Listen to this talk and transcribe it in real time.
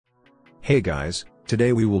Hey guys,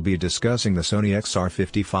 today we will be discussing the Sony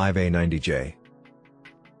XR-55A90J.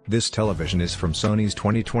 This television is from Sony's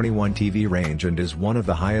 2021 TV range and is one of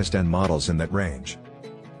the highest-end models in that range.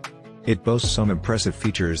 It boasts some impressive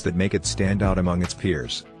features that make it stand out among its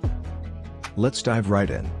peers. Let's dive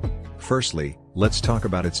right in. Firstly, let's talk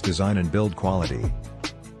about its design and build quality.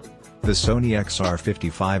 The Sony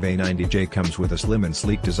XR-55A90J comes with a slim and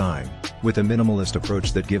sleek design, with a minimalist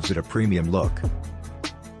approach that gives it a premium look.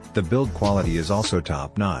 The build quality is also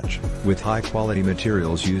top-notch, with high-quality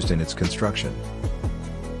materials used in its construction.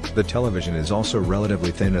 The television is also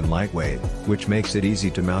relatively thin and lightweight, which makes it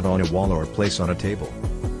easy to mount on a wall or place on a table.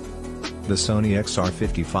 The Sony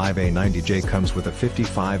XR-55A90J comes with a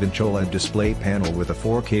 55-inch OLED display panel with a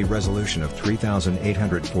 4K resolution of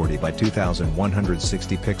 3840 by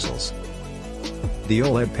 2160 pixels. The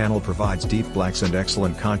OLED panel provides deep blacks and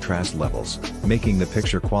excellent contrast levels, making the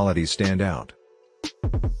picture quality stand out.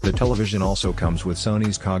 The television also comes with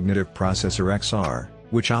Sony's cognitive processor XR,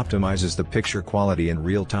 which optimizes the picture quality in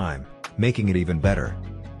real time, making it even better.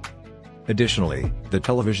 Additionally, the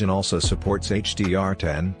television also supports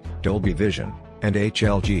HDR10, Dolby Vision, and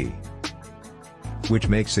HLG, which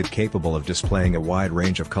makes it capable of displaying a wide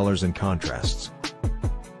range of colors and contrasts.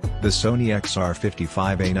 The Sony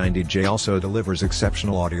XR-55A90J also delivers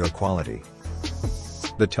exceptional audio quality.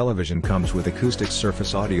 The television comes with Acoustic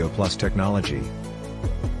Surface Audio Plus technology,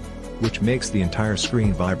 which makes the entire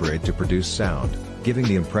screen vibrate to produce sound, giving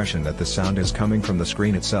the impression that the sound is coming from the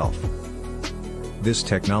screen itself. This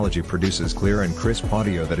technology produces clear and crisp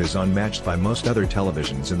audio that is unmatched by most other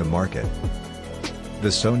televisions in the market. The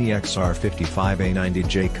Sony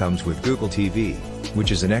XR-55A90J comes with Google TV,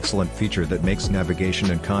 which is an excellent feature that makes navigation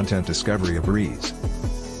and content discovery a breeze.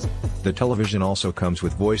 The television also comes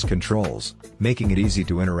with voice controls, making it easy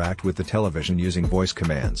to interact with the television using voice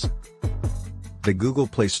commands. The Google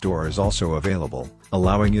Play Store is also available,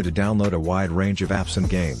 allowing you to download a wide range of apps and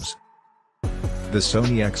games. The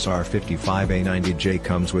Sony XR-55A90J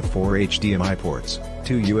comes with 4 HDMI ports,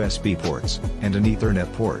 2 USB ports, and an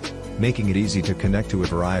Ethernet port, making it easy to connect to a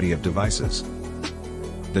variety of devices.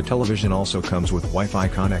 The television also comes with Wi-Fi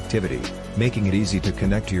connectivity, making it easy to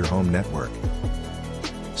connect to your home network.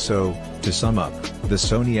 So, to sum up, the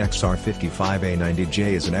Sony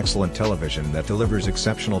XR-55A90J is an excellent television that delivers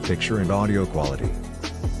exceptional picture and audio quality.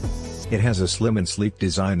 It has a slim and sleek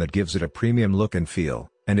design that gives it a premium look and feel,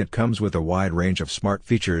 and it comes with a wide range of smart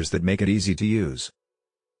features that make it easy to use.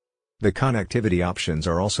 The connectivity options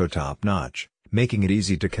are also top-notch, making it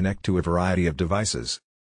easy to connect to a variety of devices.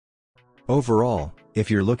 Overall, if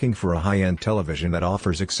you're looking for a high-end television that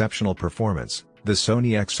offers exceptional performance, the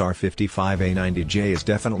Sony XR-55A90J is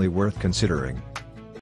definitely worth considering.